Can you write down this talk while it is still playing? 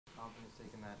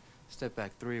step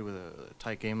back three with a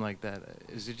tight game like that.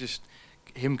 Is it just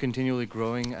him continually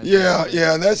growing? Yeah,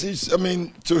 and I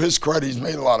mean, to his credit, he's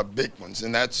made a lot of big ones,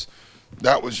 and that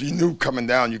was, you knew coming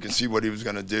down, you can see what he was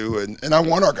going to do, and I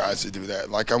want our guys to do that.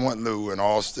 Like I want Lou and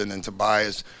Austin and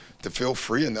Tobias to feel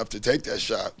free enough to take that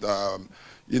shot.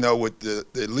 You know, with the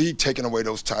league taking away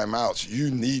those timeouts, you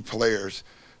need players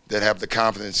that have the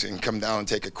confidence and come down and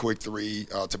take a quick three.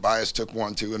 Tobias took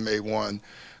one, too, and made one.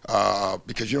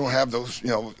 Because you don't have those, you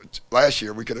know, last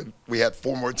year we had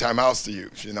 4 more timeouts to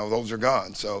use. You know, those are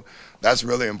gone. So that's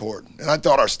really important. And I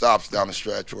thought our stops down the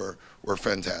stretch were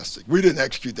fantastic. We didn't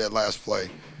execute that last play.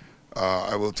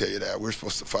 I will tell you that. We're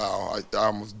supposed to foul. I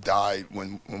almost died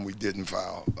when we didn't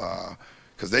foul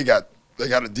because they got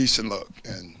a decent look,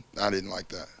 and I didn't like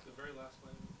that. The very last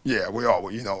play? Yeah, we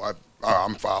all, you know,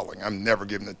 I'm fouling. I'm never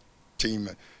giving the team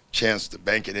a chance to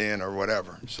bank it in or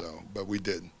whatever. So, but we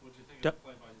didn't. What did you think of the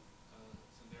play by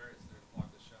Sindarius there to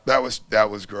block the shot? That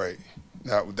was great.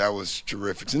 That was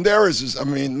terrific. Sindarius is, I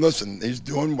mean, listen, he's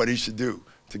doing what he should do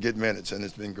to get minutes, and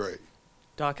it's been great.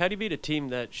 Doc, how do you beat a team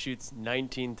that shoots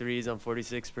 19 threes on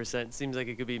 46%? Seems like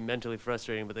it could be mentally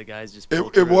frustrating, but the guys just pull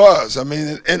through. It was. I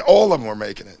mean, and all of them were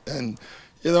making it. And,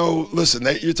 you know, listen,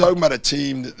 you're talking about a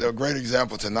team, a great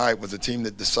example tonight was a team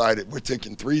that decided we're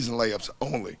taking threes and layups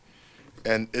only.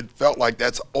 And it felt like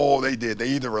that's all they did. They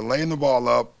either were laying the ball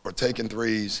up or taking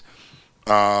threes.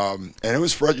 And it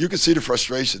was you could see the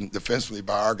frustration defensively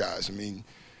by our guys. I mean,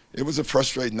 it was a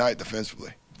frustrating night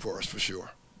defensively for us for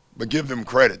sure. But give them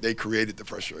credit. They created the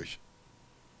frustration.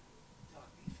 Doc,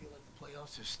 do you feel like the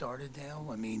playoffs have started now?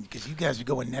 I mean, because you guys are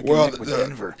going neck and neck with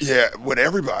Denver. Yeah, with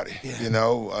everybody. Yeah. You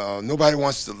know, nobody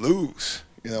wants to lose.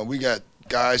 You know, we got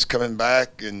guys coming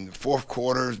back in fourth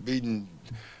quarters beating.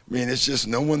 I mean, it's just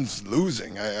no one's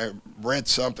losing. I read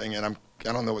something, and I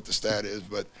don't know what the stat is,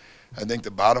 but I think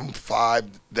the bottom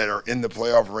 5 that are in the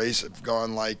playoff race have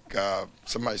gone like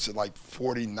somebody said like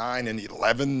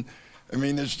 49-11. I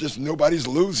mean, there's just nobody's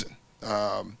losing.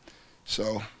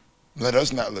 So let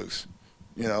us not lose.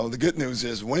 You know, the good news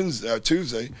is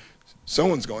Tuesday,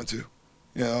 someone's going to,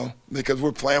 you know, because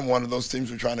we're playing one of those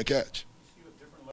teams we're trying to catch.